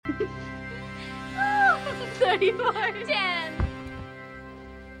34, 10.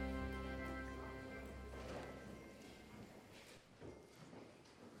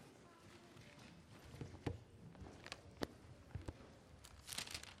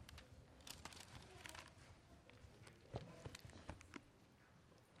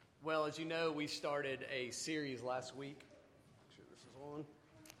 Well, as you know, we started a series last week. Make sure this is on.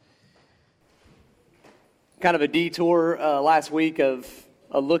 Kind of a detour last week of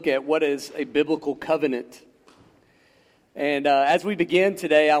a look at what is a biblical covenant. And as we begin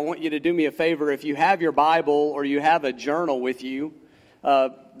today, I want you to do me a favor. If you have your Bible or you have a journal with you,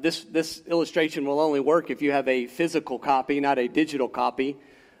 this illustration will only work if you have a physical copy, not a digital copy.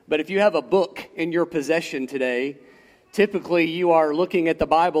 But if you have a book in your possession today, typically you are looking at the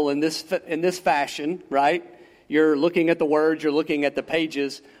Bible in this fashion, right? You're looking at the words, you're looking at the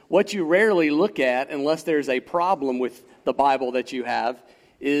pages. What you rarely look at, unless there's a problem with the Bible that you have,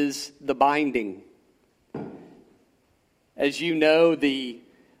 is the binding. As you know, the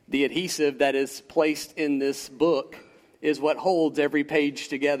adhesive that is placed in this book is what holds every page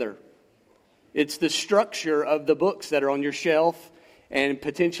together. It's the structure of the books that are on your shelf and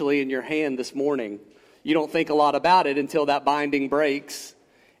potentially in your hand this morning. You don't think a lot about it until that binding breaks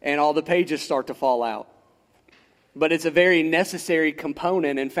and all the pages start to fall out. But it's a very necessary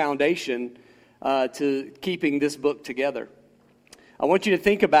component and foundation to keeping this book together. I want you to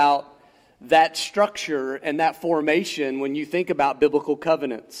think about that structure and that formation when you think about biblical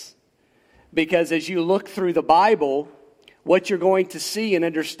covenants. Because as you look through the Bible, what you're going to see and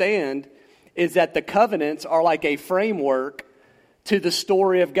understand is that the covenants are like a framework to the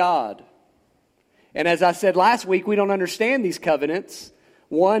story of God. And as I said last week, we don't understand these covenants.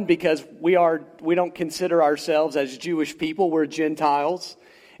 One, because we don't consider ourselves as Jewish people, we're Gentiles.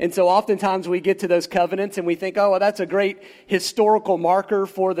 And so oftentimes we get to those covenants and we think, oh, well, that's a great historical marker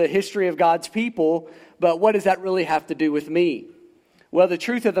for the history of God's people, but what does that really have to do with me? Well, the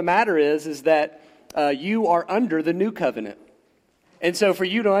truth of the matter is that you are under the new covenant. And so for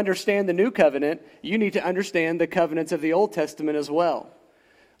you to understand the new covenant, you need to understand the covenants of the Old Testament as well.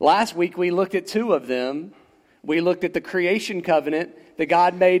 Last week we looked at two of them. We looked at the creation covenant that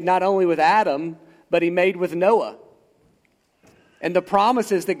God made not only with Adam, but He made with Noah. And the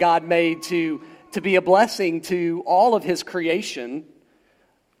promises that God made to be a blessing to all of His creation,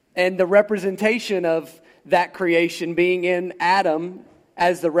 and the representation of that creation being in Adam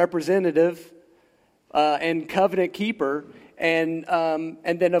as the representative and covenant keeper, and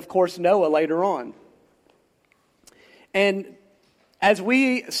then of course Noah later on. And as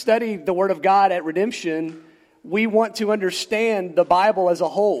we study the Word of God at Redemption, we want to understand the Bible as a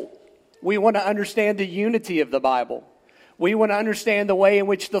whole. We want to understand the unity of the Bible. We want to understand the way in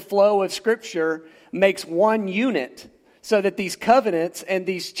which the flow of Scripture makes one unit, so that these covenants and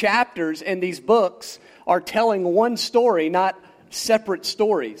these chapters and these books are telling one story, not separate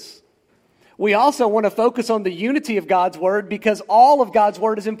stories. We also want to focus on the unity of God's Word because all of God's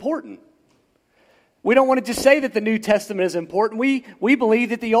Word is important. We don't want to just say that the New Testament is important. We believe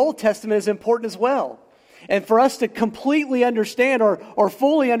that the Old Testament is important as well. And for us to completely understand or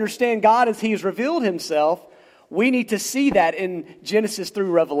fully understand God as He has revealed Himself, we need to see that in Genesis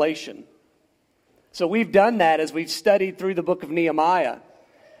through Revelation. So we've done that as we've studied through the book of Nehemiah,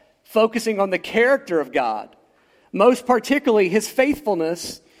 focusing on the character of God, most particularly His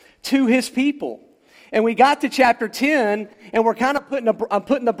faithfulness to His people. And we got to chapter 10, and we're kind of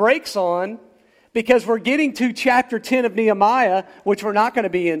putting the brakes on, because we're getting to chapter 10 of Nehemiah, which we're not going to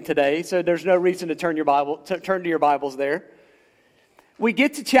be in today, so there's no reason to turn to your Bibles there. We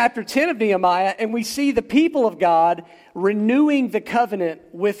get to chapter 10 of Nehemiah, and we see the people of God renewing the covenant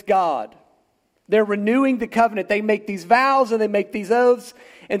with God. They're renewing the covenant. They make these vows and they make these oaths.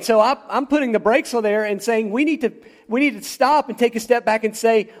 And so I'm putting the brakes on there and saying we need to stop and take a step back and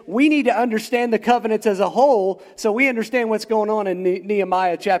say we need to understand the covenants as a whole so we understand what's going on in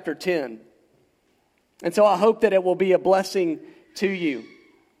Nehemiah chapter 10. And so I hope that it will be a blessing to you.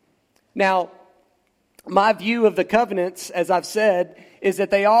 Now, my view of the covenants, as I've said, is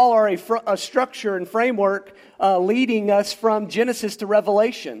that they all are a structure and framework leading us from Genesis to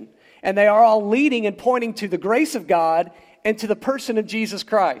Revelation. And they are all leading and pointing to the grace of God and to the person of Jesus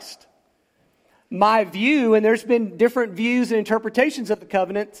Christ. My view, and there's been different views and interpretations of the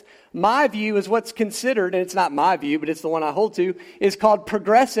covenants, my view is what's considered, and it's not my view, but it's the one I hold to, is called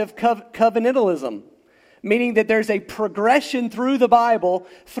progressive covenantalism. Meaning that there's a progression through the Bible,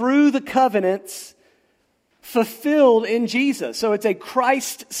 through the covenants, fulfilled in Jesus. So it's a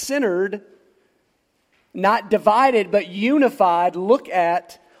Christ-centered, not divided, but unified look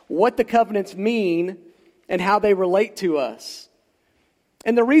at what the covenants mean and how they relate to us.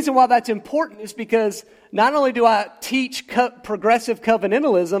 And the reason why that's important is because not only do I teach progressive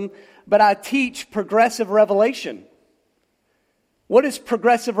covenantalism, but I teach progressive revelation. What is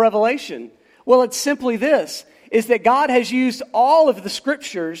progressive revelation? Well, it's simply this, is that God has used all of the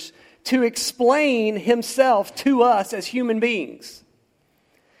scriptures to explain himself to us as human beings.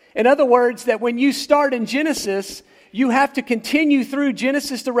 In other words, that when you start in Genesis, you have to continue through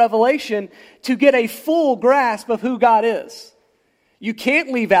Genesis to Revelation to get a full grasp of who God is. You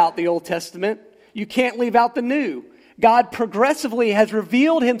can't leave out the Old Testament. You can't leave out the New. God progressively has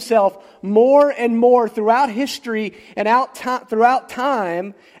revealed himself more and more throughout history and throughout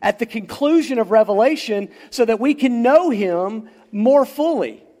time at the conclusion of Revelation so that we can know him more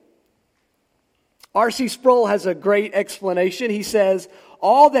fully. R.C. Sproul has a great explanation. He says,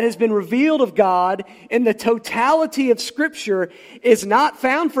 all that has been revealed of God in the totality of Scripture is not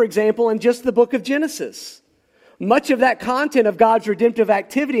found, for example, in just the book of Genesis. Much of that content of God's redemptive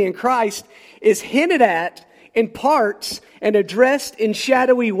activity in Christ is hinted at in parts and addressed in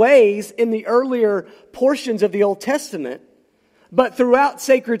shadowy ways in the earlier portions of the Old Testament. But throughout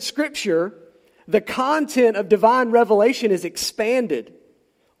sacred Scripture, the content of divine revelation is expanded,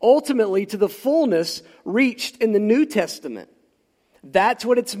 ultimately to the fullness reached in the New Testament. That's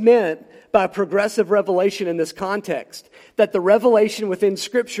what it's meant by progressive revelation in this context. That the revelation within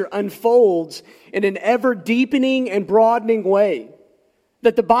Scripture unfolds in an ever deepening and broadening way.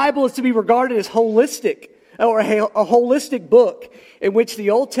 That the Bible is to be regarded as holistic, or a holistic book in which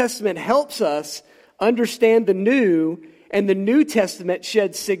the Old Testament helps us understand the New, and the New Testament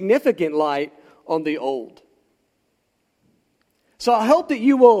sheds significant light on the Old. So I hope that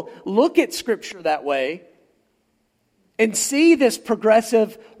you will look at Scripture that way and see this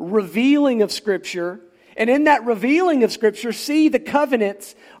progressive revealing of Scripture. And in that revealing of Scripture, see the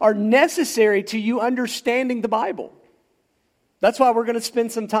covenants are necessary to you understanding the Bible. That's why we're going to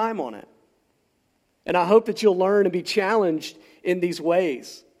spend some time on it. And I hope that you'll learn and be challenged in these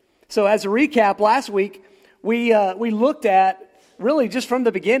ways. So as a recap, last week, we looked at, really just from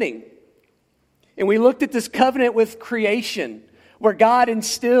the beginning, and we looked at this covenant with creation, where God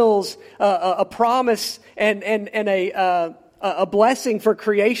instills a promise and a blessing for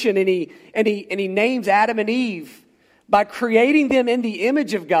creation, and he names Adam and Eve by creating them in the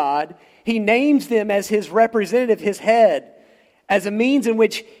image of God. He names them as his representative, his head, as a means in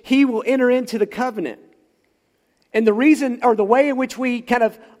which he will enter into the covenant. And the reason, or the way in which we kind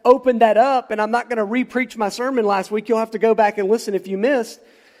of opened that up, and I'm not going to re-preach my sermon last week, you'll have to go back and listen if you missed,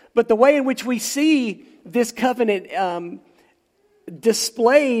 but the way in which we see this covenant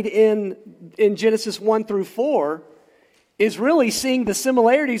displayed in Genesis 1 through 4 is really seeing the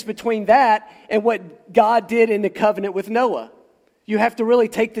similarities between that and what God did in the covenant with Noah. You have to really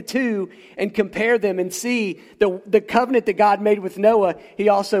take the two and compare them and see the covenant that God made with Noah, he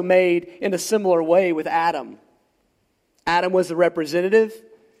also made in a similar way with Adam. Adam was the representative,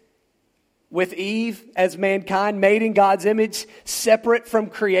 with Eve as mankind, made in God's image, separate from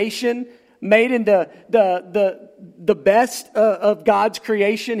creation, made in the best of God's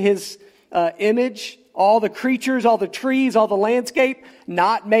creation, his image. All the creatures, all the trees, all the landscape,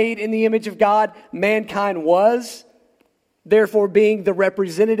 not made in the image of God. Mankind was, therefore being the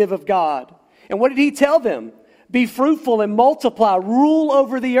representative of God. And what did he tell them? Be fruitful and multiply, rule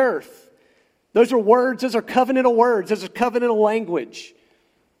over the earth. Those are words, those are covenantal words, those are covenantal language,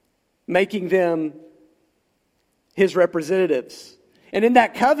 making them his representatives. And in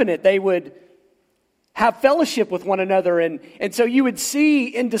that covenant, they would have fellowship with one another. And so you would see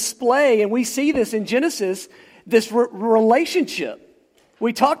in display, and we see this in Genesis, this relationship.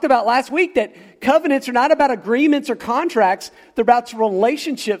 We talked about last week that covenants are not about agreements or contracts. They're about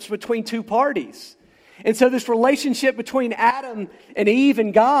relationships between two parties. And so this relationship between Adam and Eve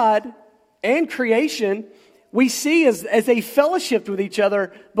and God and creation, we see as they fellowshiped with each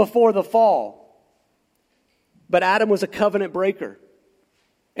other before the fall. But Adam was a covenant breaker.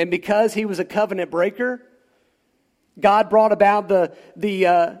 And because he was a covenant breaker, God brought about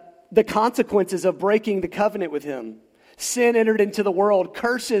the consequences of breaking the covenant with him. Sin entered into the world.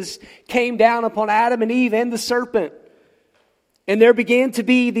 Curses came down upon Adam and Eve and the serpent. And there began to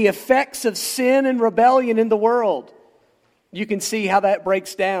be the effects of sin and rebellion in the world. You can see how that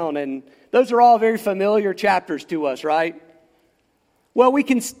breaks down. And those are all very familiar chapters to us, right? Well, we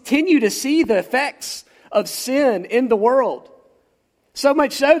continue to see the effects of sin in the world. So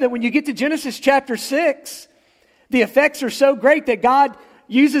much so that when you get to Genesis chapter 6, the effects are so great that God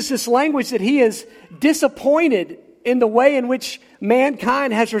uses this language that he is disappointed in the way in which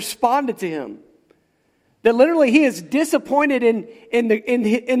mankind has responded to him. That literally he is disappointed in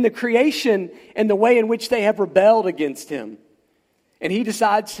the creation and the way in which they have rebelled against him. And he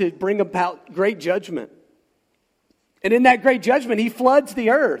decides to bring about great judgment. And in that great judgment, he floods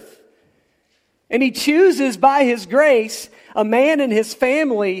the earth. And he chooses by his grace a man and his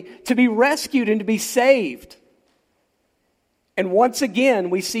family to be rescued and to be saved. And once again,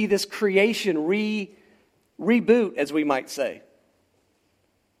 we see this creation reboot, as we might say.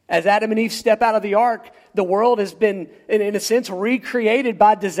 As Adam and Eve step out of the ark, the world has been, in a sense, recreated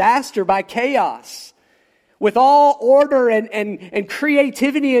by disaster, by chaos. With all order and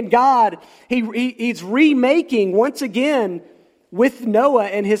creativity in God, He's remaking once again with Noah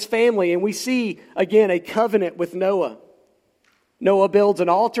and his family. And we see, again, a covenant with Noah. Noah builds an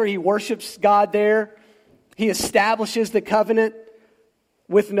altar. He worships God there. He establishes the covenant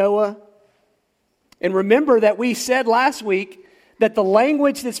with Noah. And remember that we said last week that the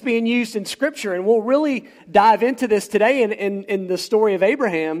language that's being used in Scripture, and we'll really dive into this today in the story of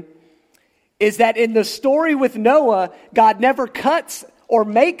Abraham, is that in the story with Noah, God never cuts or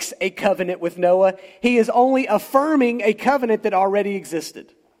makes a covenant with Noah. He is only affirming a covenant that already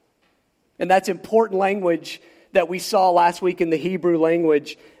existed. And that's important language that we saw last week in the Hebrew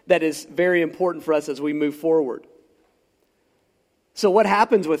language that is very important for us as we move forward. So what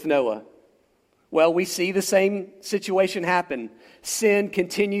happens with Noah? Well, we see the same situation happen. Sin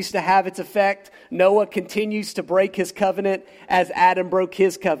continues to have its effect. Noah continues to break his covenant as Adam broke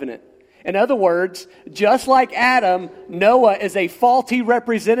his covenant. In other words, just like Adam, Noah is a faulty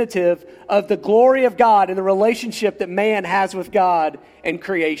representative of the glory of God and the relationship that man has with God and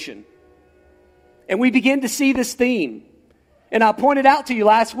creation. And we begin to see this theme. And I pointed out to you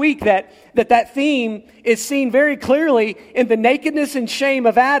last week that theme is seen very clearly in the nakedness and shame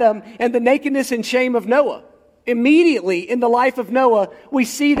of Adam and the nakedness and shame of Noah. Immediately in the life of Noah, we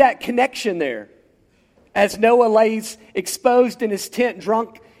see that connection there. As Noah lays exposed in his tent,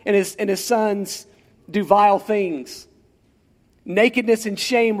 drunk, and his sons do vile things. Nakedness and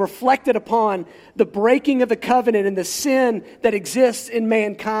shame reflected upon the breaking of the covenant and the sin that exists in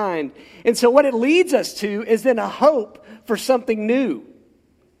mankind. And so what it leads us to is then a hope for something new,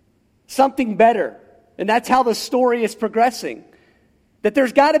 something better. And that's how the story is progressing. That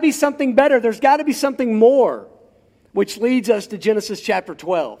there's got to be something better, there's got to be something more, which leads us to Genesis chapter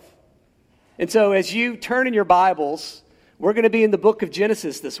 12. And so as you turn in your Bibles, we're going to be in the book of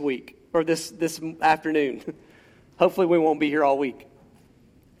Genesis this week, or this afternoon. Hopefully we won't be here all week.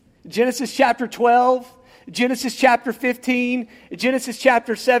 Genesis chapter 12, Genesis chapter 15, Genesis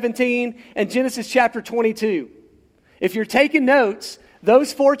chapter 17, and Genesis chapter 22. If you're taking notes,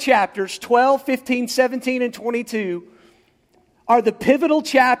 those 4 chapters, 12, 15, 17, and 22, are the pivotal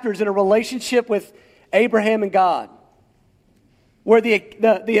chapters in a relationship with Abraham and God, where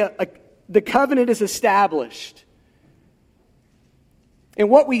the covenant is established. And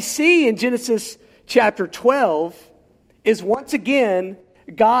what we see in Genesis chapter 12 is once again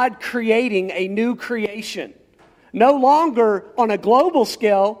God creating a new creation. No longer on a global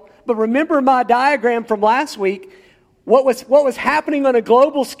scale, but remember my diagram from last week. What was happening on a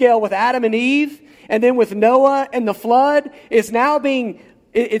global scale with Adam and Eve and then with Noah and the flood is now being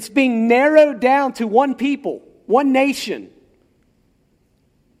narrowed down to one people, one nation.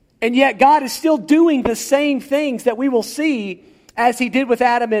 And yet God is still doing the same things that we will see as He did with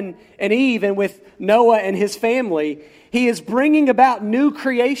Adam and Eve and with Noah and his family. He is bringing about new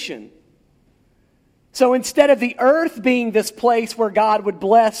creation. So instead of the earth being this place where God would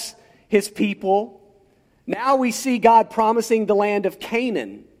bless His people, now we see God promising the land of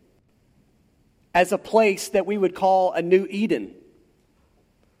Canaan as a place that we would call a new Eden.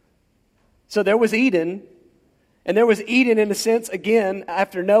 So there was Eden, and there was Eden in a sense again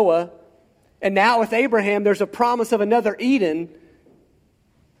after Noah. And now with Abraham, there's a promise of another Eden,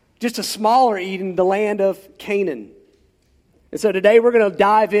 just a smaller Eden, the land of Canaan. And so today we're going to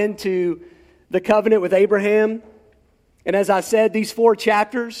dive into the covenant with Abraham. And as I said, these 4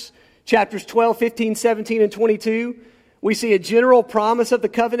 chapters, chapters 12, 15, 17, and 22, we see a general promise of the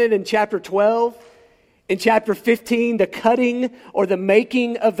covenant in chapter 12. In chapter 15, the cutting or the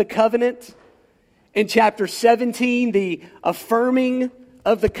making of the covenant. In chapter 17, the affirming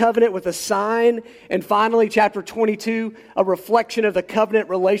of the covenant with a sign. And finally, chapter 22, a reflection of the covenant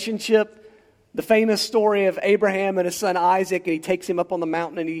relationship. The famous story of Abraham and his son Isaac, and he takes him up on the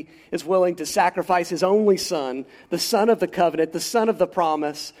mountain and he is willing to sacrifice his only son, the son of the covenant, the son of the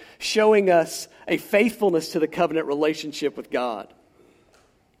promise, showing us a faithfulness to the covenant relationship with God.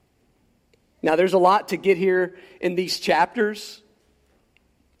 Now, there's a lot to get here in these chapters,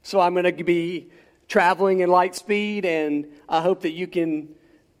 so I'm going to be traveling in light speed, and I hope that you can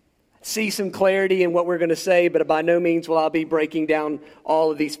see some clarity in what we're going to say, but by no means will I be breaking down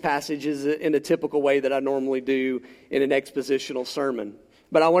all of these passages in a typical way that I normally do in an expositional sermon.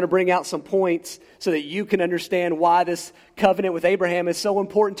 But I want to bring out some points so that you can understand why this covenant with Abraham is so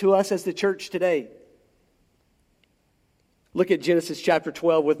important to us as the church today. Look at Genesis chapter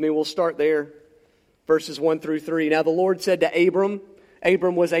 12 with me. We'll start there, verses 1 through 3. Now the Lord said to Abram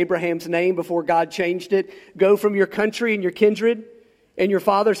was Abraham's name before God changed it, "Go from your country and your kindred and your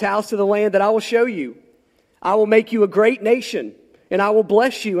father's house to the land that I will show you. I will make you a great nation, and I will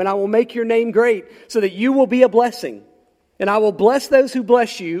bless you, and I will make your name great, so that you will be a blessing. And I will bless those who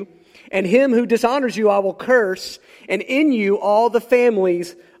bless you, and him who dishonors you I will curse, and in you all the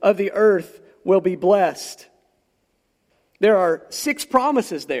families of the earth will be blessed." There are 6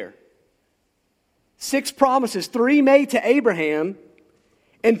 promises there. 6 promises, 3 made to Abraham,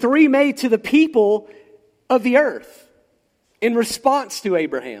 and 3 made to the people of the earth in response to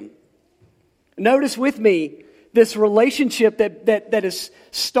Abraham. Notice with me this relationship that is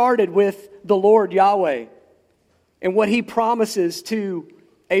started with the Lord Yahweh and what he promises to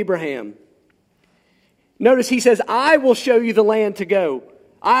Abraham. Notice he says, "I will show you the land to go.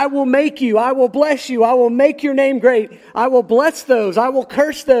 I will make you, I will bless you, I will make your name great. I will bless those, I will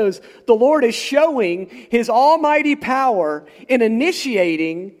curse those." The Lord is showing his almighty power in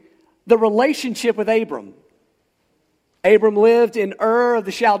initiating the relationship with Abram. Abram lived in Ur of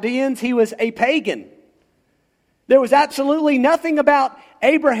the Chaldeans. He was a pagan. There was absolutely nothing about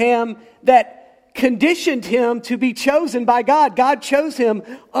Abraham that conditioned him to be chosen by God. God chose him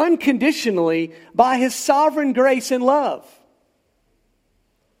unconditionally by his sovereign grace and love.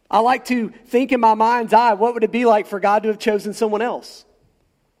 I like to think in my mind's eye, what would it be like for God to have chosen someone else?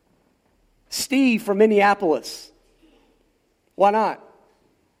 Steve from Minneapolis. Why not?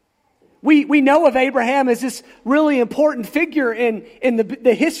 We know of Abraham as this really important figure in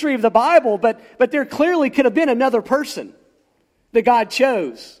the history of the Bible, but there clearly could have been another person that God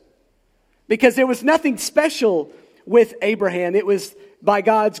chose. Because there was nothing special with Abraham. It was by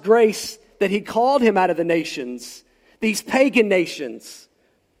God's grace that he called him out of the nations, these pagan nations,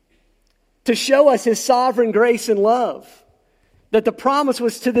 to show us his sovereign grace and love. That the promise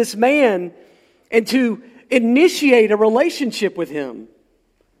was to this man and to initiate a relationship with him.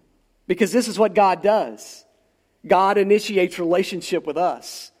 Because this is what God does. God initiates relationship with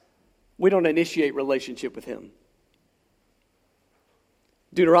us. We don't initiate relationship with him.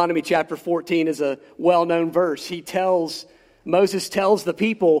 Deuteronomy chapter 14 is a well-known verse. Moses tells the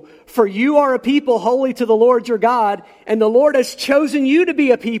people, "For you are a people holy to the Lord your God, and the Lord has chosen you to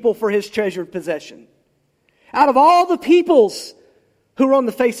be a people for his treasured possession." Out of all the peoples who are on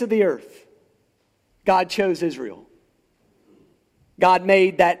the face of the earth, God chose Israel. God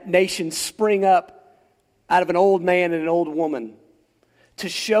made that nation spring up out of an old man and an old woman to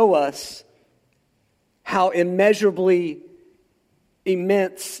show us how immeasurably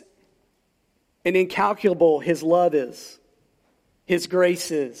immense and incalculable his love is. His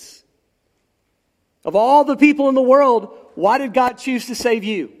grace is. Of all the people in the world, why did God choose to save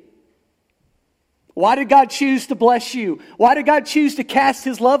you? Why did God choose to bless you? Why did God choose to cast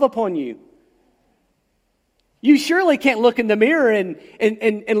his love upon you? You surely can't look in the mirror and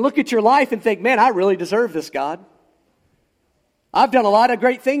look at your life and think, "Man, I really deserve this, God. I've done a lot of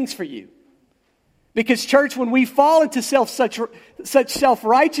great things for you." Because, church, when we fall into such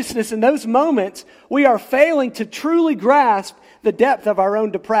self-righteousness in those moments, we are failing to truly grasp the depth of our own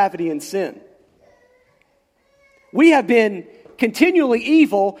depravity and sin. We have been continually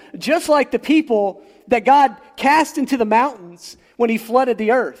evil, just like the people that God cast into the mountains when he flooded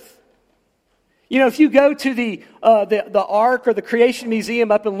the earth. You know, if you go to the Ark or the Creation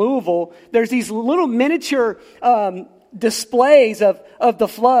Museum up in Louisville, there's these little miniature displays of the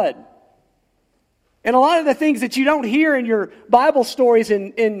flood. And a lot of the things that you don't hear in your Bible stories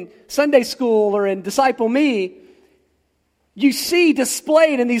in Sunday school or in Disciple Me, you see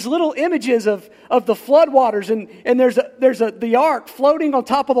displayed in these little images of the floodwaters, and there's the ark floating on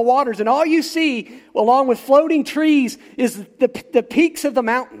top of the waters, and all you see, along with floating trees, is the peaks of the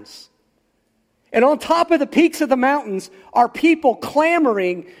mountains. And on top of the peaks of the mountains are people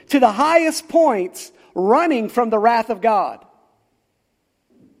clamoring to the highest points, running from the wrath of God.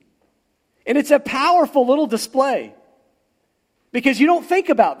 And it's a powerful little display, because you don't think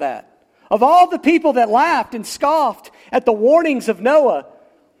about that. Of all the people that laughed and scoffed at the warnings of Noah,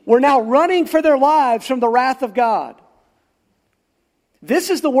 were now running for their lives from the wrath of God. This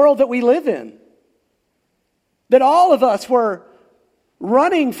is the world that we live in. That all of us were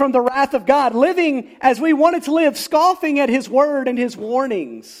running from the wrath of God, living as we wanted to live, scoffing at his word and his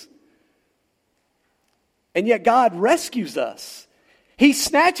warnings. And yet God rescues us. He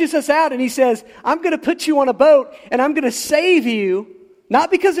snatches us out and he says, I'm going to put you on a boat and I'm going to save you, not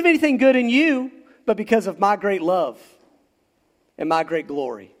because of anything good in you, but because of my great love and my great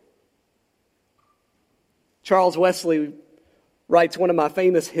glory. Charles Wesley writes one of my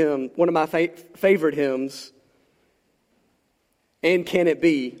favorite hymns, And Can It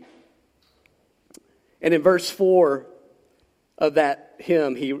Be? And in verse 4 of that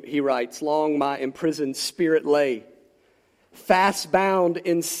hymn, he writes, Long my imprisoned spirit lay, fast bound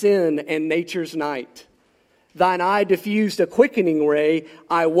in sin and nature's night. Thine eye diffused a quickening ray.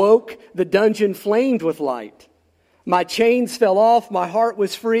 I woke, the dungeon flamed with light. My chains fell off, my heart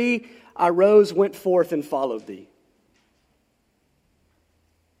was free. I rose, went forth, and followed thee.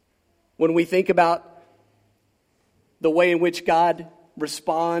 When we think about the way in which God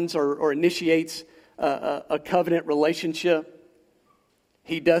responds or initiates a covenant relationship,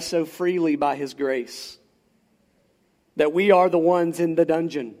 He does so freely by His grace. That we are the ones in the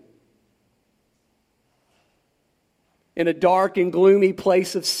dungeon, in a dark and gloomy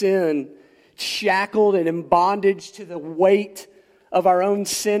place of sin, shackled and in bondage to the weight of our own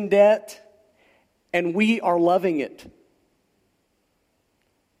sin debt, and we are loving it.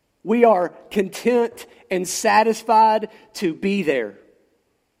 We are content and satisfied to be there.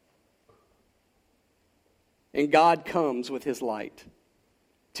 And God comes with His light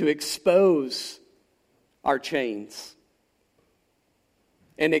to expose our chains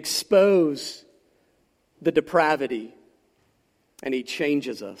and expose the depravity, and He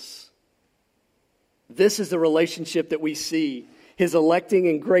changes us. This is the relationship that we see, His electing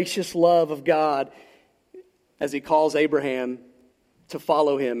and gracious love of God as He calls Abraham to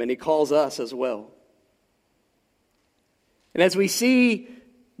follow Him, and He calls us as well. And as we see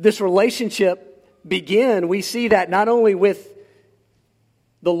this relationship begin, we see that not only with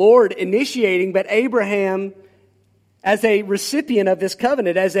the Lord initiating, but Abraham as a recipient of this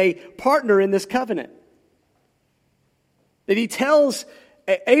covenant, as a partner in this covenant. That He tells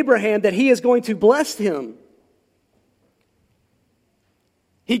Abraham that He is going to bless him.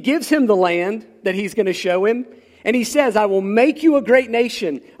 He gives him the land that He's going to show him. And He says, I will make you a great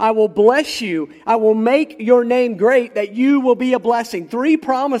nation. I will bless you. I will make your name great, that you will be a blessing. 3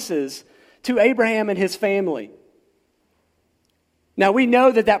 promises to Abraham and his family. Now we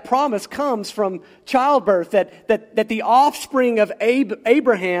know that promise comes from childbirth, that the offspring of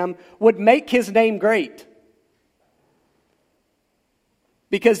Abraham would make his name great.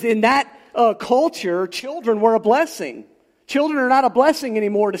 Because in that culture, children were a blessing. Children are not a blessing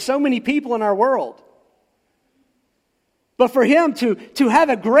anymore to so many people in our world. But for him to have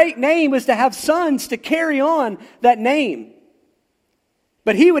a great name was to have sons to carry on that name.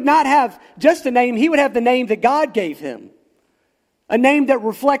 But he would not have just a name, he would have the name that God gave him. A name that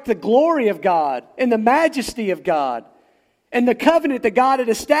reflects the glory of God and the majesty of God and the covenant that God had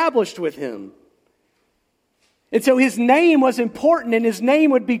established with him. And so his name was important, and his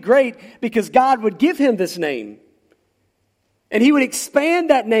name would be great because God would give him this name. And He would expand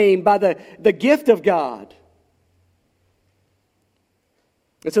that name by the gift of God.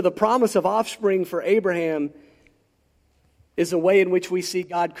 And so the promise of offspring for Abraham is a way in which we see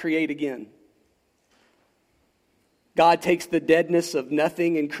God create again. God takes the deadness of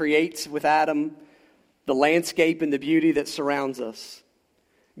nothing and creates with Adam the landscape and the beauty that surrounds us.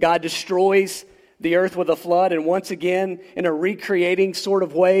 God destroys the earth with a flood, and once again, in a recreating sort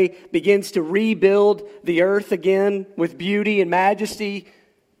of way, begins to rebuild the earth again with beauty and majesty,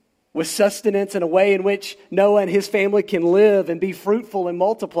 with sustenance, in a way in which Noah and his family can live and be fruitful and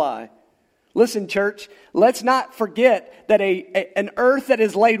multiply. Listen, church, let's not forget that an earth that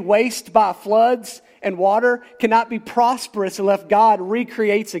is laid waste by floods and water cannot be prosperous unless God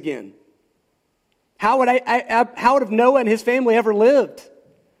recreates again. How would have Noah and his family ever lived?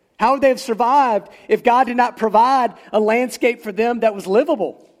 How would they have survived if God did not provide a landscape for them that was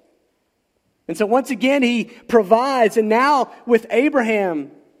livable? And so once again, He provides. And now with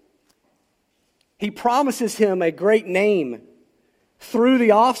Abraham, He promises him a great name through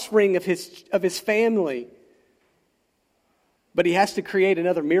the offspring of his family. But He has to create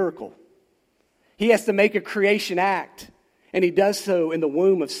another miracle. He has to make a creation act. And He does so in the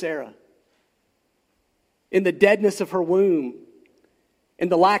womb of Sarah. In the deadness of her womb. In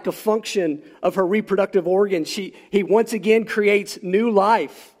the lack of function of her reproductive organs, He once again creates new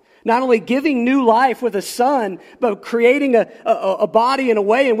life. Not only giving new life with a son, but creating a body in a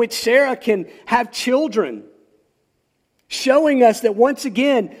way in which Sarah can have children. Showing us that once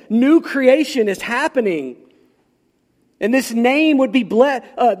again, new creation is happening. And this name would be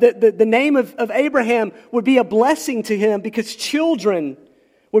the name of Abraham would be a blessing to him, because children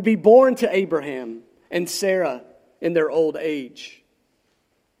would be born to Abraham and Sarah in their old age.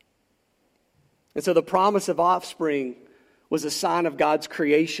 And so the promise of offspring was a sign of God's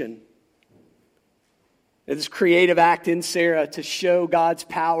creation. And this creative act in Sarah to show God's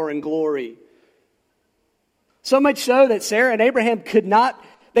power and glory. So much so that Sarah and Abraham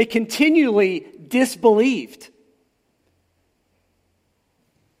they continually disbelieved.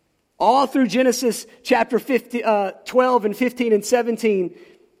 All through Genesis chapter 12 and 15 and 17,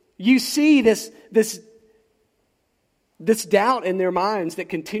 you see this doubt in their minds that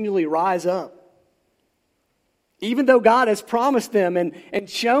continually rise up. Even though God has promised them and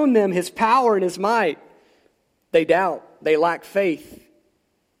shown them His power and His might, they doubt, they lack faith,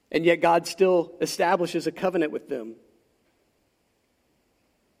 and yet God still establishes a covenant with them.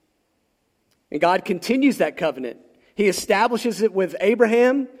 And God continues that covenant. He establishes it with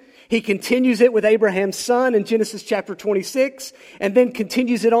Abraham. He continues it with Abraham's son in Genesis chapter 26, and then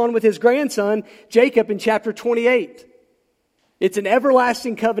continues it on with his grandson, Jacob, in chapter 28. It's an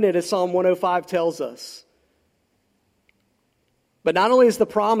everlasting covenant, as Psalm 105 tells us. But not only is the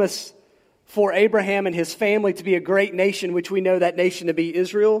promise for Abraham and his family to be a great nation, which we know that nation to be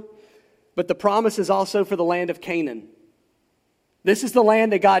Israel, but the promise is also for the land of Canaan. This is the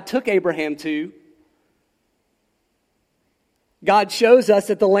land that God took Abraham to. God shows us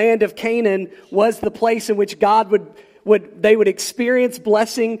that the land of Canaan was the place in which God they would experience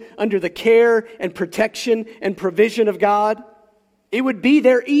blessing under the care and protection and provision of God. It would be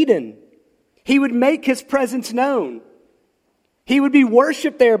their Eden. He would make His presence known. He would be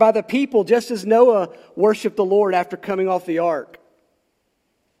worshiped there by the people, just as Noah worshiped the Lord after coming off the ark.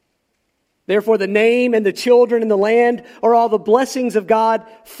 Therefore, the name and the children and the land are all the blessings of God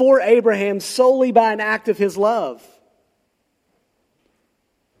for Abraham solely by an act of His love.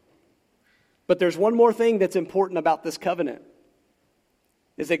 But there's one more thing that's important about this covenant,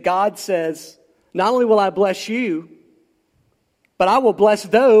 is that God says, not only will I bless you, but I will bless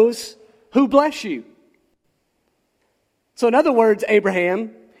those who bless you. So in other words,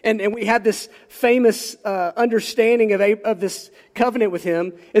 Abraham, and we have this famous understanding of this covenant with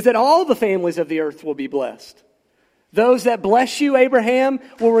him, is that all the families of the earth will be blessed. Those that bless you, Abraham,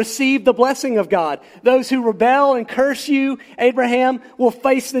 will receive the blessing of God. Those who rebel and curse you, Abraham, will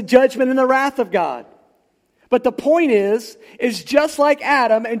face the judgment and the wrath of God. But the point is just like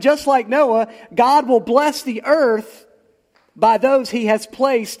Adam and just like Noah, God will bless the earth by those He has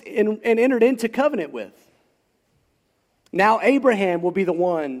placed and entered into covenant with. Now Abraham will be the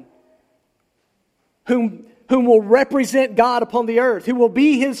one whom will represent God upon the earth, who will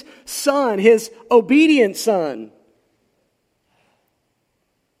be His son, His obedient son,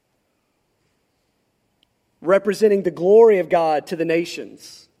 representing the glory of God to the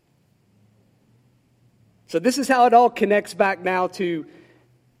nations. So this is how it all connects back now to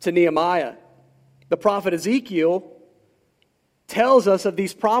Nehemiah. The prophet Ezekiel tells us of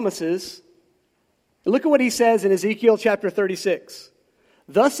these promises. Look at what he says in Ezekiel chapter 36.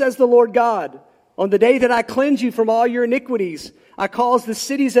 Thus says the Lord God, on the day that I cleanse you from all your iniquities, I cause the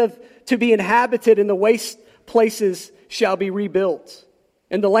cities to be inhabited, and the waste places shall be rebuilt.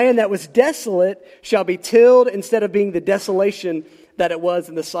 And the land that was desolate shall be tilled instead of being the desolation that it was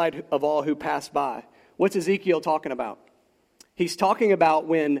in the sight of all who passed by. What's Ezekiel talking about? He's talking about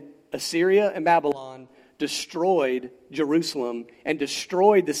when Assyria and Babylon destroyed Jerusalem and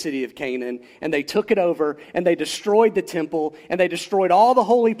destroyed the city of Canaan, and they took it over, and they destroyed the temple, and they destroyed all the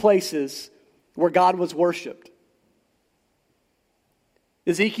holy places where God was worshipped.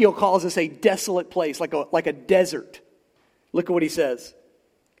 Ezekiel calls this a desolate place, like a desert. Look at what he says.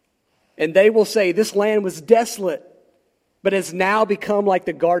 And they will say, this land was desolate, but has now become like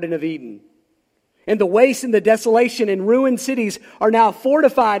the Garden of Eden. And the waste and the desolation and ruined cities are now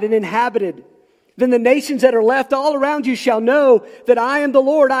fortified and inhabited. Then the nations that are left all around you shall know that I am the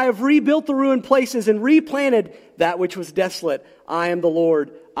Lord. I have rebuilt the ruined places and replanted that which was desolate. I am the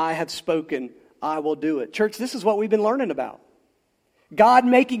Lord. I have spoken. I will do it. Church, this is what we've been learning about. God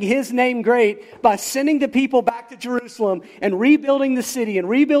making His name great by sending the people back to Jerusalem and rebuilding the city and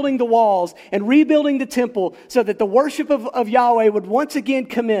rebuilding the walls and rebuilding the temple so that the worship of Yahweh would once again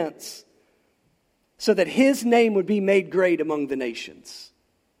commence, so that His name would be made great among the nations.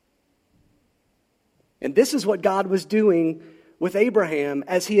 And this is what God was doing with Abraham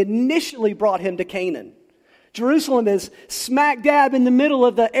as He initially brought him to Canaan. Jerusalem is smack dab in the middle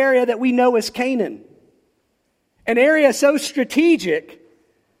of the area that we know as Canaan. An area so strategic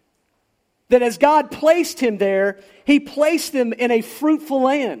that as God placed him there, He placed him in a fruitful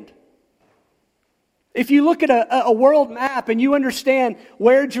land. If you look at a world map and you understand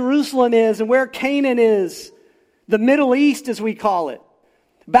where Jerusalem is and where Canaan is, the Middle East as we call it,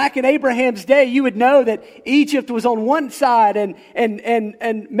 Back in Abraham's day, you would know that Egypt was on one side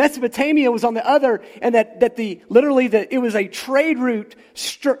and Mesopotamia was on the other, and that it was a trade route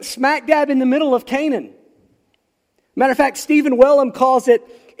smack dab in the middle of Canaan. Matter of fact, Stephen Wellum calls it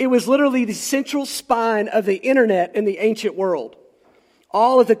was literally the central spine of the internet in the ancient world.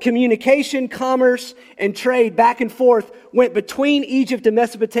 All of the communication, commerce, and trade back and forth went between Egypt and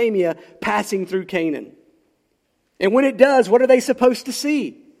Mesopotamia, passing through Canaan. And when it does, what are they supposed to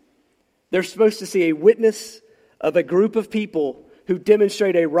see? They're supposed to see a witness of a group of people who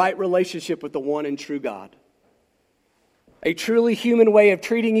demonstrate a right relationship with the one and true God. A truly human way of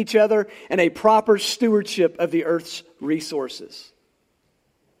treating each other and a proper stewardship of the earth's resources.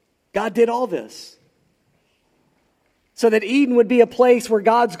 God did all this so that Eden would be a place where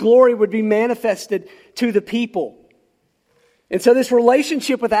God's glory would be manifested to the people. And so this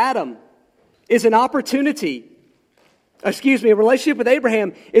relationship with Adam is an opportunity. A relationship with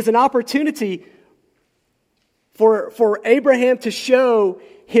Abraham is an opportunity for Abraham to show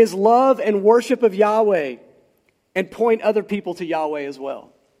his love and worship of Yahweh and point other people to Yahweh as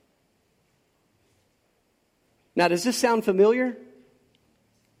well. Now, does this sound familiar?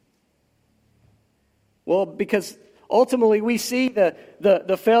 Well, because ultimately we see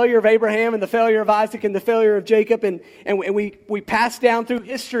the failure of Abraham and the failure of Isaac and the failure of Jacob, and we pass down through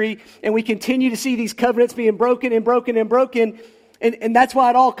history and we continue to see these covenants being broken and broken and broken. And that's why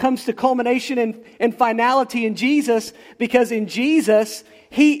it all comes to culmination and finality in Jesus, because in Jesus,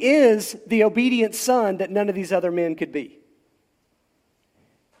 He is the obedient Son that none of these other men could be.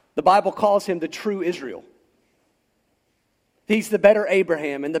 The Bible calls Him the true Israel. He's the better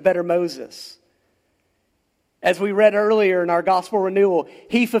Abraham and the better Moses. As we read earlier in our gospel renewal,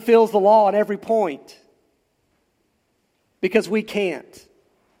 He fulfills the law on every point because we can't.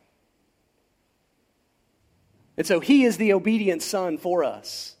 And so He is the obedient Son for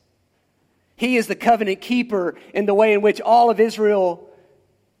us. He is the covenant keeper in the way in which all of Israel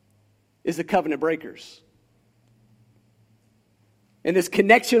is the covenant breakers. And this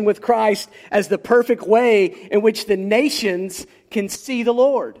connection with Christ as the perfect way in which the nations can see the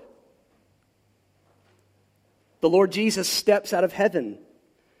Lord. The Lord Jesus steps out of heaven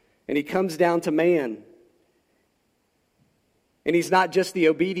and He comes down to man. And He's not just the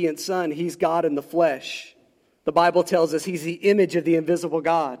obedient Son, He's God in the flesh. The Bible tells us He's the image of the invisible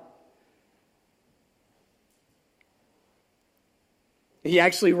God. He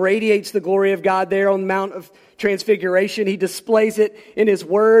actually radiates the glory of God there on the Mount of Transfiguration. He displays it in His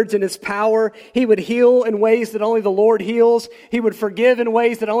words and His power. He would heal in ways that only the Lord heals. He would forgive in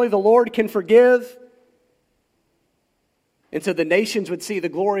ways that only the Lord can forgive. And so the nations would see the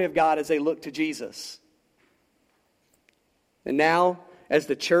glory of God as they look to Jesus. And now, as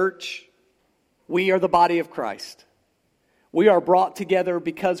the church, we are the body of Christ. We are brought together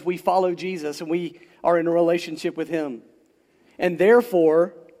because we follow Jesus and we are in a relationship with Him. And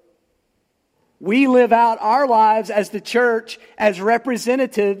therefore, we live out our lives as the church, as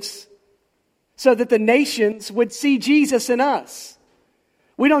representatives, so that the nations would see Jesus in us.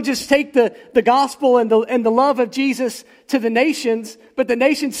 We don't just take the gospel and the love of Jesus to the nations, but the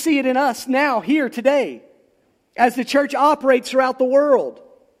nations see it in us now, here, today, as the church operates throughout the world.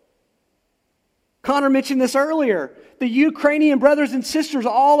 Connor mentioned this earlier. The Ukrainian brothers and sisters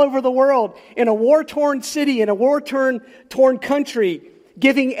all over the world, in a war-torn city, in a war-torn country,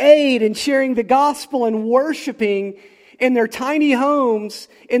 giving aid and sharing the gospel and worshiping in their tiny homes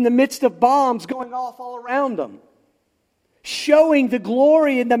in the midst of bombs going off all around them. Showing the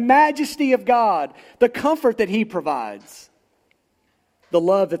glory and the majesty of God, the comfort that He provides, the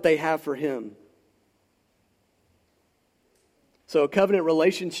love that they have for Him. So a covenant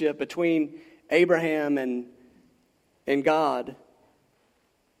relationship between Abraham and God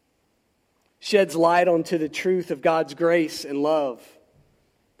sheds light onto the truth of God's grace and love,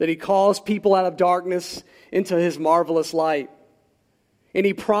 that He calls people out of darkness into His marvelous light. And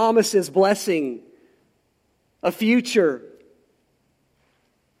He promises blessing, a future.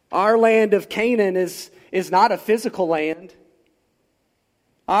 Our land of Canaan is not a physical land.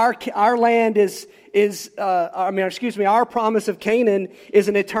 Our land our promise of Canaan is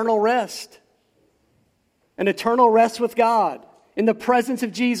an eternal rest. An eternal rest with God in the presence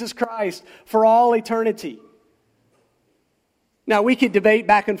of Jesus Christ for all eternity. Now, we could debate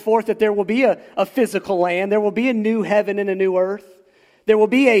back and forth that there will be a physical land. There will be a new heaven and a new earth. There will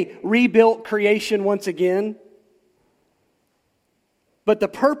be a rebuilt creation once again. But the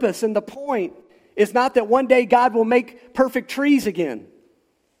purpose and the point is not that one day God will make perfect trees again,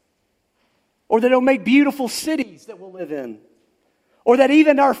 or that He'll make beautiful cities that we'll live in, or that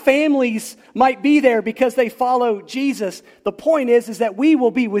even our families might be there because they follow Jesus. The point is that we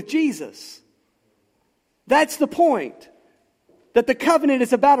will be with Jesus. That's the point. That the covenant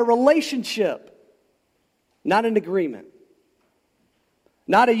is about a relationship, not an agreement.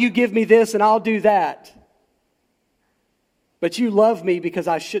 Not a you give me this and I'll do that. But you love me because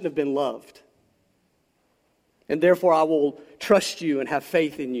I shouldn't have been loved. And therefore I will trust you and have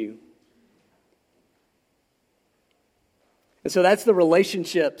faith in you. And so that's the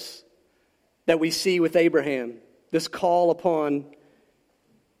relationships that we see with Abraham. This call upon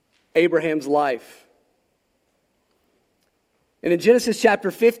Abraham's life. And in Genesis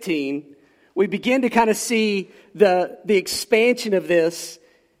chapter 15, we begin to kind of see the expansion of this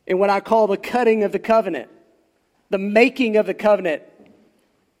in what I call the cutting of the covenant. The making of the covenant.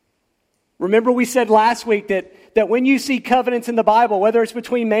 Remember we said last week that when you see covenants in the Bible, whether it's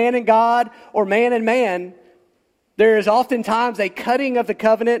between man and God or man and man, there is oftentimes a cutting of the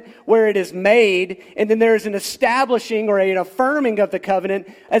covenant where it is made, and then there is an establishing or an affirming of the covenant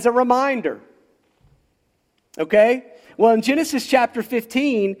as a reminder. Okay? Well, in Genesis chapter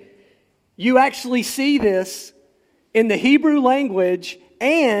 15, you actually see this in the Hebrew language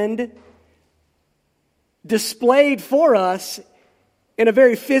and displayed for us in a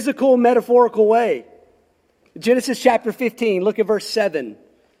very physical, metaphorical way. Genesis chapter 15, look at verse 7.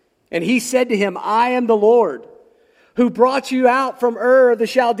 And he said to him, I am the Lord, who brought you out from Ur of the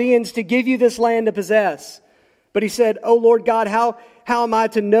Chaldeans to give you this land to possess. But he said, O Lord God, how am I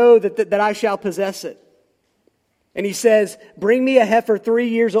to know that I shall possess it? And he says, bring me a heifer 3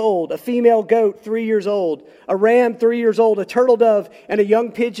 years old, a female goat 3 years old, a ram 3 years old, a turtle dove, and a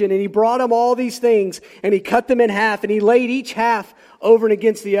young pigeon. And he brought him all these things, and he cut them in half, and he laid each half over and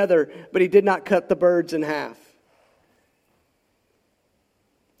against the other, but he did not cut the birds in half.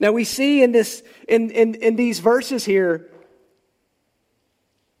 Now we see in these verses here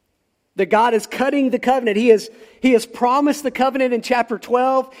that God is cutting the covenant. He has promised the covenant in chapter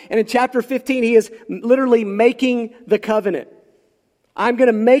 12, and in chapter 15 he is literally making the covenant. I'm going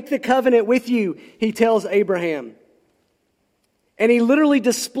to make the covenant with you, he tells Abraham. And he literally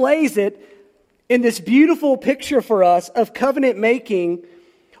displays it in this beautiful picture for us of covenant making,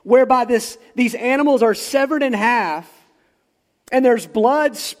 whereby these animals are severed in half, and there's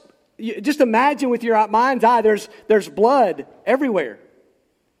blood. Just imagine with your mind's eye, there's blood everywhere.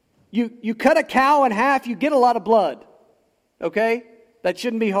 You cut a cow in half, you get a lot of blood. Okay? That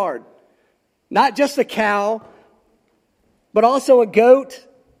shouldn't be hard. Not just a cow, but also a goat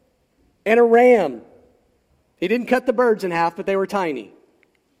and a ram. He didn't cut the birds in half, but they were tiny.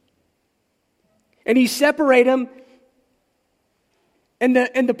 And he separate them, and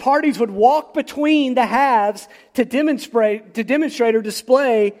the parties would walk between the halves to demonstrate or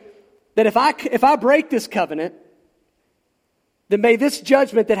display that if I break this covenant, then may this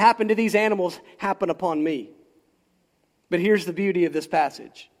judgment that happened to these animals happen upon me. But here's the beauty of this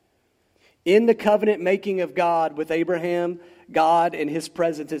passage. In the covenant making of God with Abraham, God in his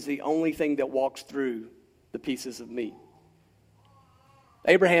presence is the only thing that walks through the pieces of meat.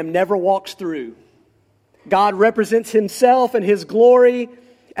 Abraham never walks through. God represents himself and his glory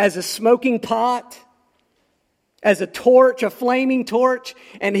as a smoking pot, as a torch, a flaming torch,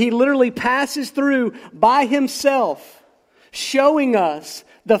 and he literally passes through by himself, showing us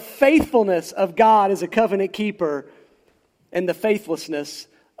the faithfulness of God as a covenant keeper and the faithlessness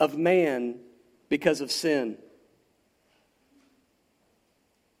of man because of sin.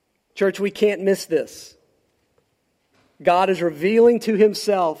 Church, we can't miss this. God is revealing to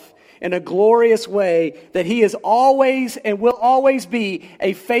himself in a glorious way that he is always and will always be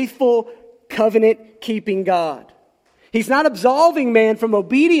a faithful covenant-keeping God. He's not absolving man from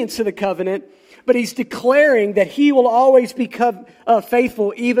obedience to the covenant, but he's declaring that he will always be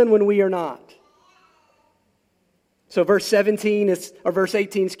faithful even when we are not. So verse 18,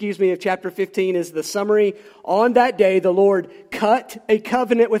 of chapter 15 is the summary. On that day, the Lord cut a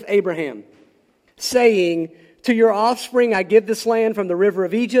covenant with Abraham, saying, to your offspring I give this land from the river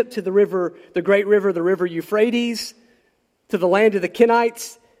of Egypt to the great river, the river Euphrates, to the land of the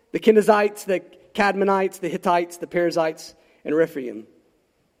Kenites, the Kenizzites, the Cadmonites, the Hittites, the Perizzites, and Rephaim.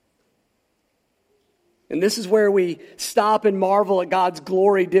 And this is where we stop and marvel at God's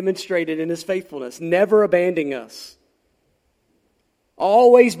glory demonstrated in his faithfulness, never abandoning us.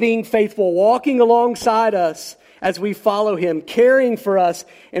 Always being faithful, walking alongside us as we follow him, caring for us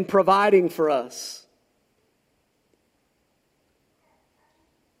and providing for us.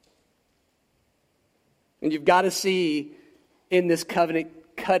 And you've got to see in this covenant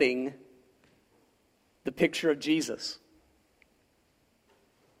cutting the picture of Jesus.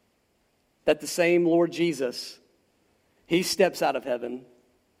 That the same Lord Jesus, He steps out of heaven,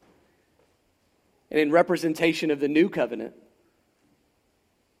 and in representation of the new covenant,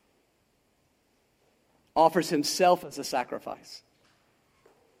 offers himself as a sacrifice.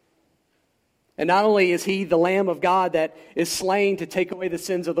 And not only is he the Lamb of God that is slain to take away the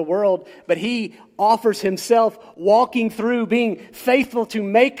sins of the world, but he offers himself walking through, being faithful to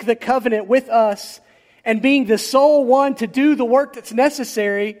make the covenant with us, and being the sole one to do the work that's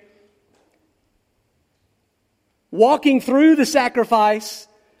necessary, walking through the sacrifice,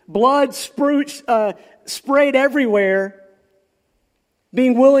 blood sprayed everywhere,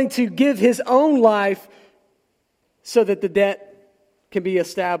 being willing to give his own life so that the debt can be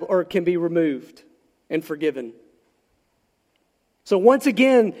established or can be removed and forgiven. So once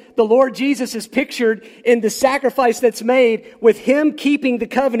again, the Lord Jesus is pictured in the sacrifice that's made, with him keeping the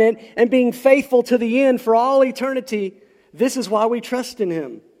covenant and being faithful to the end for all eternity. This is why we trust in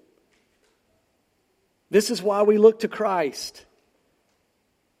him. This is why we look to Christ.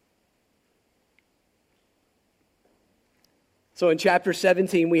 So in chapter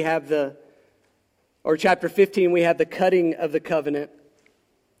 17 we have chapter 15 we have the cutting of the covenant.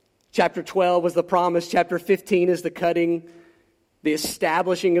 Chapter 12 was the promise. Chapter 15 is the cutting, the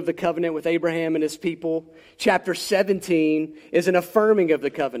establishing of the covenant with Abraham and his people. Chapter 17 is an affirming of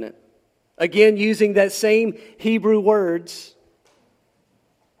the covenant. Again, using that same Hebrew words.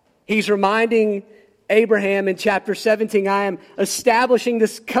 He's reminding Abraham in chapter 17, I am establishing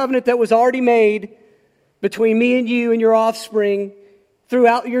this covenant that was already made between me and you and your offspring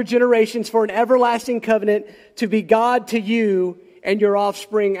throughout your generations for an everlasting covenant to be God to you and your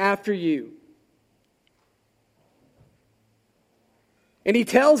offspring after you. And he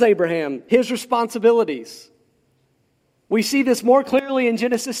tells Abraham his responsibilities. We see this more clearly in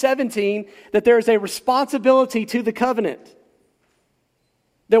Genesis 17, that there is a responsibility to the covenant.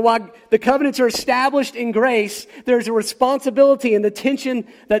 That while the covenants are established in grace, there's a responsibility and the tension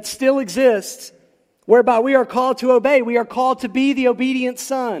that still exists, whereby we are called to obey. We are called to be the obedient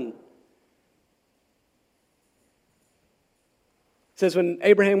son. It says when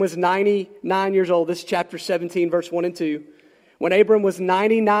Abraham was 99 years old, this is chapter 17, verse 1 and 2. When Abram was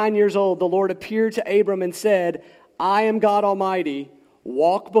 99 years old, the Lord appeared to Abram and said, I am God Almighty,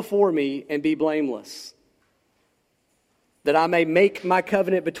 walk before me and be blameless, that I may make my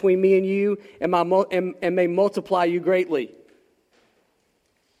covenant between me and you and may multiply you greatly.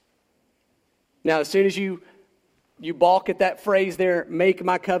 Now, as soon as you balk at that phrase there, make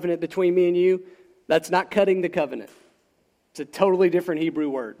my covenant between me and you, that's not cutting the covenant. It's a totally different Hebrew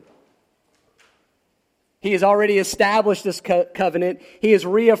word. He has already established this covenant. He is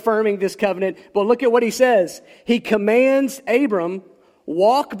reaffirming this covenant. But look at what he says. He commands Abram,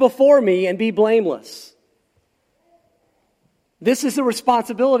 walk before me and be blameless. This is the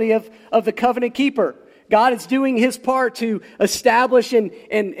responsibility of the covenant keeper. God is doing his part to establish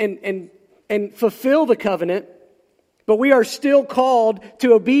and fulfill the covenant, but we are still called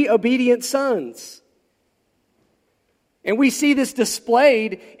to be obedient sons. And we see this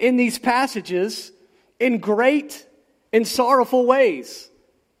displayed in these passages in great and sorrowful ways.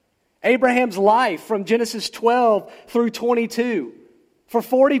 Abraham's life from Genesis 12 through 22 for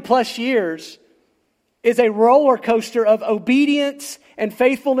 40 plus years is a roller coaster of obedience and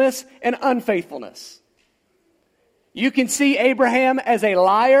faithfulness and unfaithfulness. You can see Abraham as a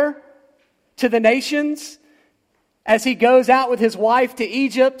liar to the nations as he goes out with his wife to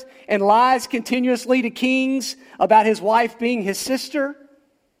Egypt and lies continuously to kings about his wife being his sister,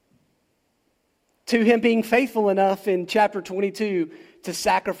 to him being faithful enough in chapter 22 to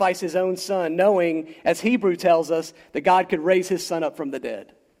sacrifice his own son, knowing, as Hebrew tells us, that God could raise his son up from the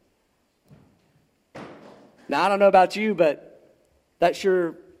dead. Now, I don't know about you, but that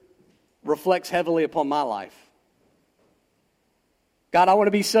sure reflects heavily upon my life. God, I want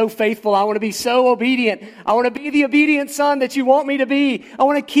to be so faithful. I want to be so obedient. I want to be the obedient son that you want me to be. I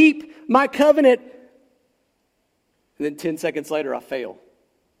want to keep my covenant. And then 10 seconds later, I fail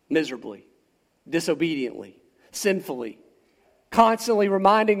miserably, disobediently, sinfully, constantly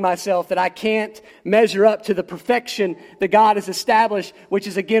reminding myself that I can't measure up to the perfection that God has established, which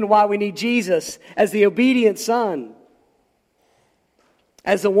is again why we need Jesus as the obedient son,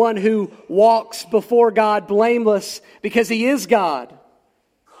 as the one who walks before God blameless because he is God,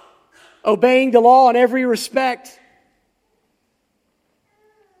 obeying the law in every respect,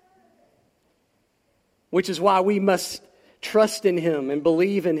 which is why we must trust in him and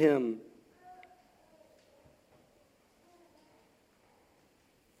believe in him.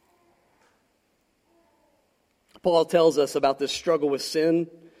 Paul tells us about this struggle with sin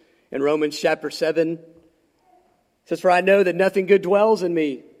in Romans chapter 7. He says, for I know that nothing good dwells in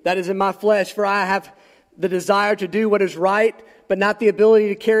me, that is in my flesh, for I have the desire to do what is right, but not the ability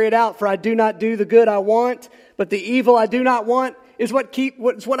to carry it out. For I do not do the good I want, but the evil I do not want is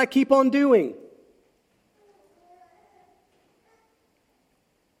what I keep on doing.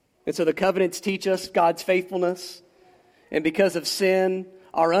 And so the covenants teach us God's faithfulness, and because of sin,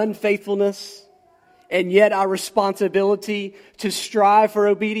 our unfaithfulness, and yet our responsibility to strive for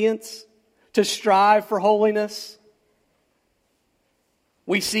obedience, to strive for holiness.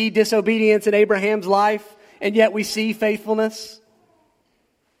 We see disobedience in Abraham's life, and yet we see faithfulness.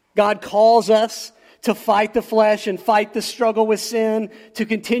 God calls us to fight the flesh and fight the struggle with sin, to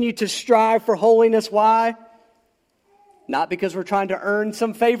continue to strive for holiness. Why? Not because we're trying to earn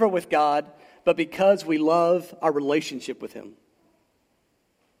some favor with God, but because we love our relationship with Him.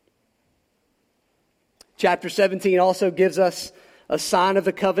 Chapter 17 also gives us a sign of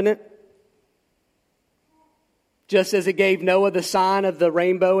the covenant. Just as it gave Noah the sign of the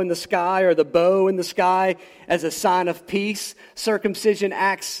rainbow in the sky or the bow in the sky as a sign of peace, circumcision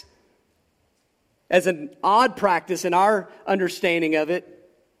acts as an odd practice in our understanding of it.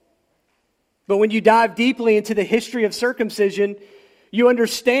 But when you dive deeply into the history of circumcision, you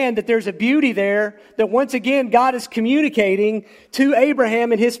understand that there's a beauty there that once again God is communicating to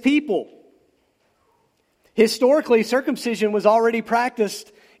Abraham and his people. Historically, circumcision was already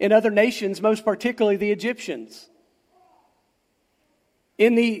practiced in other nations, most particularly the Egyptians.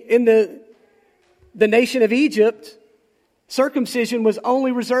 In the nation of Egypt, circumcision was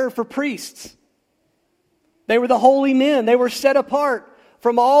only reserved for priests. They were the holy men. They were set apart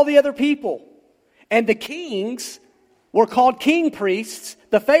from all the other people. And the kings were called king priests,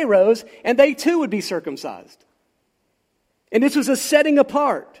 the pharaohs, and they too would be circumcised. And this was a setting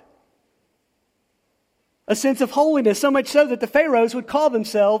apart, a sense of holiness, so much so that the pharaohs would call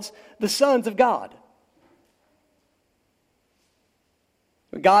themselves the sons of God.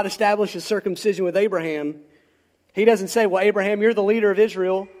 When God establishes circumcision with Abraham, He doesn't say, well, Abraham, you're the leader of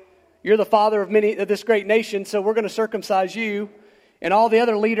Israel. You're the father of many of this great nation, so we're going to circumcise you. And all the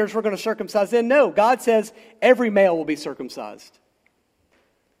other leaders, we're going to circumcise them. No, God says every male will be circumcised.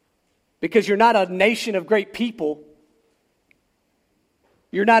 Because you're not a nation of great people.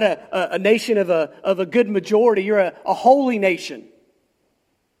 You're not a nation of a good majority. You're a holy nation.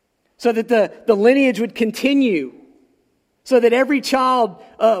 So that the lineage would continue. So that every child,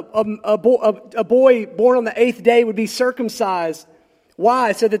 a boy born on the 8th day would be circumcised.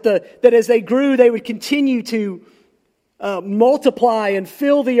 Why? So that as they grew, they would continue to multiply and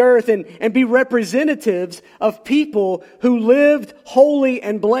fill the earth and be representatives of people who lived holy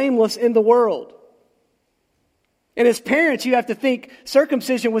and blameless in the world. And as parents, you have to think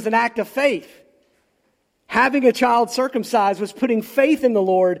circumcision was an act of faith. Having a child circumcised was putting faith in the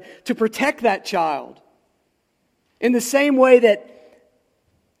Lord to protect that child. In the same way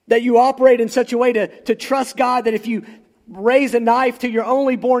that you operate in such a way to trust God that if you raise a knife to your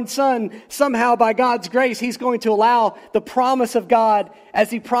only born son, somehow by God's grace, He's going to allow the promise of God,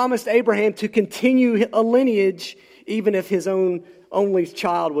 as He promised Abraham, to continue a lineage, even if his own only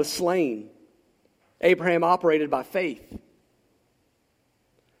child was slain. Abraham operated by faith.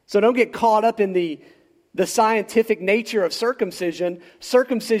 So don't get caught up in the scientific nature of circumcision.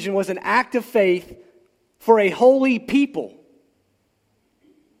 Circumcision was an act of faith for a holy people.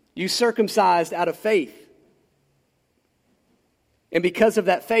 You circumcised out of faith. And because of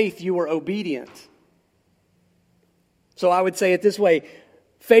that faith, you were obedient. So I would say it this way.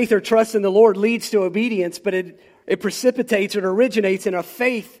 Faith or trust in the Lord leads to obedience, but it precipitates or originates in a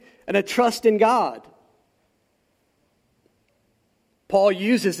faith and a trust in God. Paul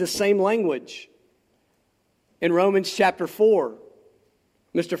uses the same language in Romans chapter 4.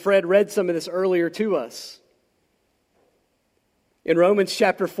 Mr. Fred read some of this earlier to us. In Romans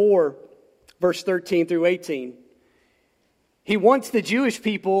chapter 4, verse 13 through 18. He wants the Jewish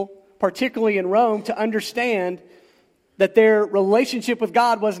people, particularly in Rome, to understand that their relationship with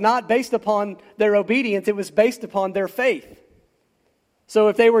God was not based upon their obedience, it was based upon their faith. So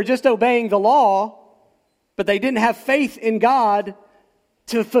if they were just obeying the law, but they didn't have faith in God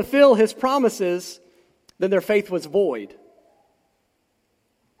to fulfill His promises, then their faith was void.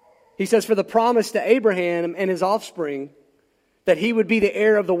 He says, for the promise to Abraham and his offspring that he would be the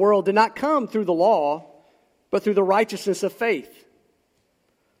heir of the world did not come through the law, but through the righteousness of faith.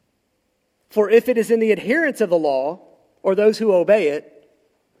 For if it is in the adherents of the law, or those who obey it,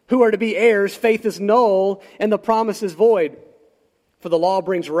 who are to be heirs, faith is null and the promise is void. For the law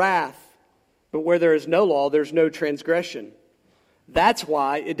brings wrath, but where there is no law, there's no transgression. That's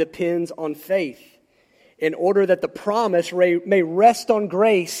why it depends on faith, in order that the promise may rest on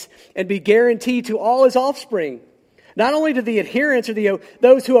grace and be guaranteed to all his offspring, Not only to the adherents or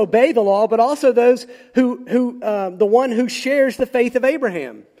those who obey the law, but also those the one who shares the faith of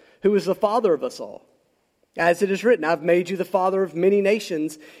Abraham, who is the father of us all. As it is written, I've made you the father of many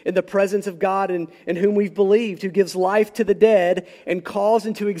nations in the presence of God in whom we've believed, who gives life to the dead and calls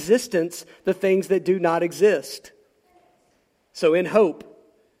into existence the things that do not exist. So in hope,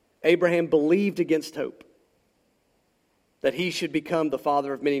 Abraham believed against hope that he should become the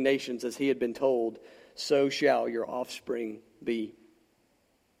father of many nations, as he had been told, so shall your offspring be.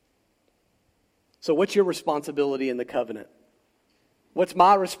 So what's your responsibility in the covenant? What's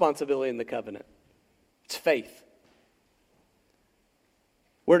my responsibility in the covenant? It's faith.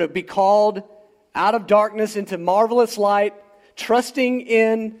 We're to be called out of darkness into marvelous light, trusting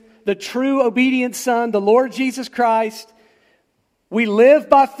in the true obedient Son, the Lord Jesus Christ. We live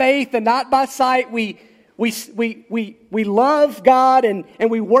by faith and not by sight. We love God and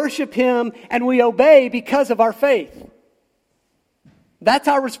we worship Him and we obey because of our faith. That's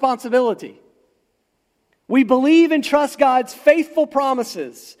our responsibility. We believe and trust God's faithful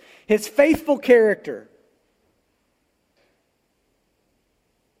promises, His faithful character.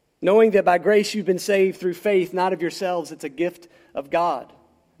 Knowing that by grace you've been saved through faith, not of yourselves, it's a gift of God,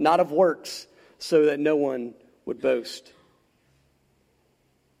 not of works, so that no one would boast.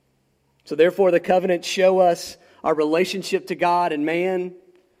 So therefore the covenants show us our relationship to God and man.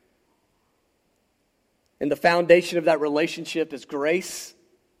 And the foundation of that relationship is grace.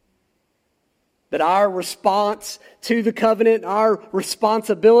 That our response to the covenant, our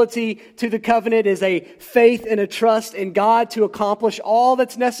responsibility to the covenant is a faith and a trust in God to accomplish all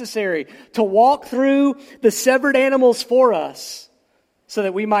that's necessary, to walk through the severed animals for us so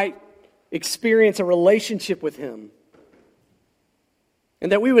that we might experience a relationship with Him.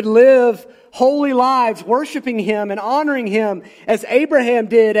 And that we would live holy lives worshiping Him and honoring Him as Abraham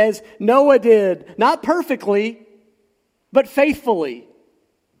did, as Noah did, not perfectly, but faithfully.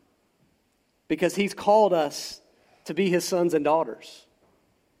 Because He's called us to be His sons and daughters.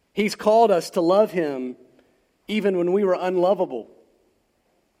 He's called us to love Him even when we were unlovable,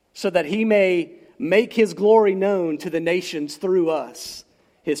 so that He may make His glory known to the nations through us,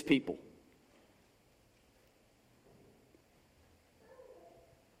 His people.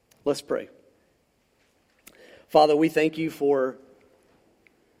 Let's pray. Father, we thank You for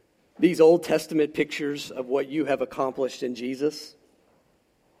these Old Testament pictures of what You have accomplished in Jesus.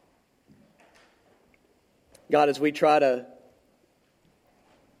 God, as we try to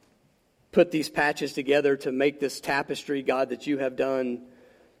put these patches together to make this tapestry, God, that You have done,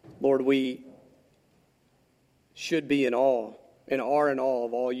 Lord, we should be in awe and are in awe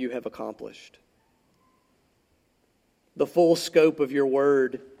of all You have accomplished. The full scope of Your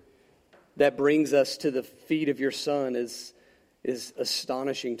word that brings us to the feet of Your Son is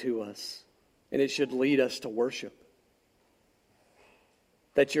astonishing to us, and it should lead us to worship.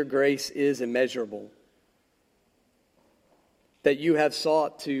 That Your grace is immeasurable. That You have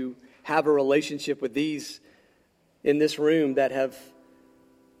sought to have a relationship with these in this room that have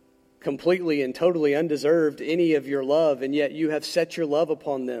completely and totally undeserved any of Your love, and yet You have set Your love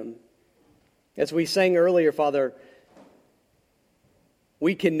upon them. As we sang earlier, Father,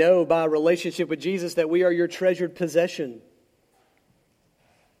 we can know by a relationship with Jesus that we are Your treasured possession,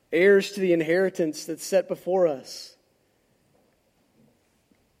 heirs to the inheritance that's set before us.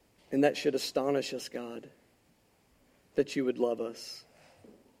 And that should astonish us, God, that You would love us.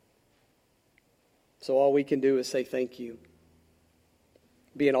 So all we can do is say thank You.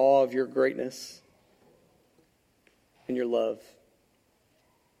 Be in awe of Your greatness and Your love.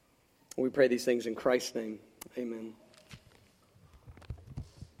 We pray these things in Christ's name. Amen.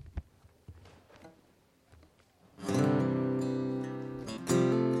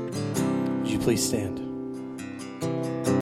 Would you please stand?